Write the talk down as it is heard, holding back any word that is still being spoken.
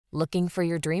Looking for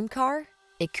your dream car?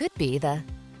 It could be the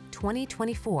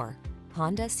 2024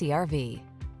 Honda CR-V.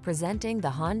 Presenting the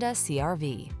Honda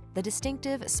CR-V, the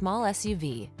distinctive small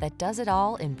SUV that does it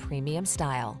all in premium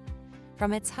style.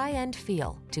 From its high-end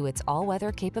feel to its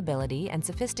all-weather capability and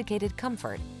sophisticated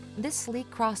comfort, this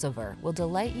sleek crossover will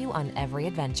delight you on every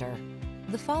adventure.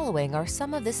 The following are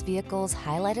some of this vehicle's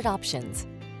highlighted options: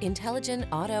 intelligent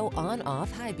auto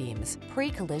on-off high beams,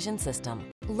 pre-collision system,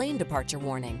 lane departure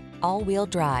warning, all-wheel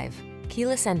drive,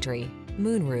 keyless entry,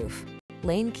 moonroof,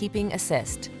 lane keeping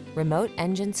assist, remote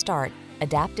engine start,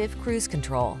 adaptive cruise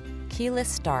control, keyless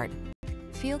start.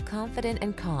 Feel confident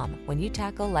and calm when you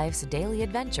tackle life's daily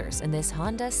adventures in this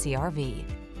Honda CR-V.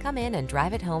 Come in and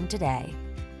drive it home today.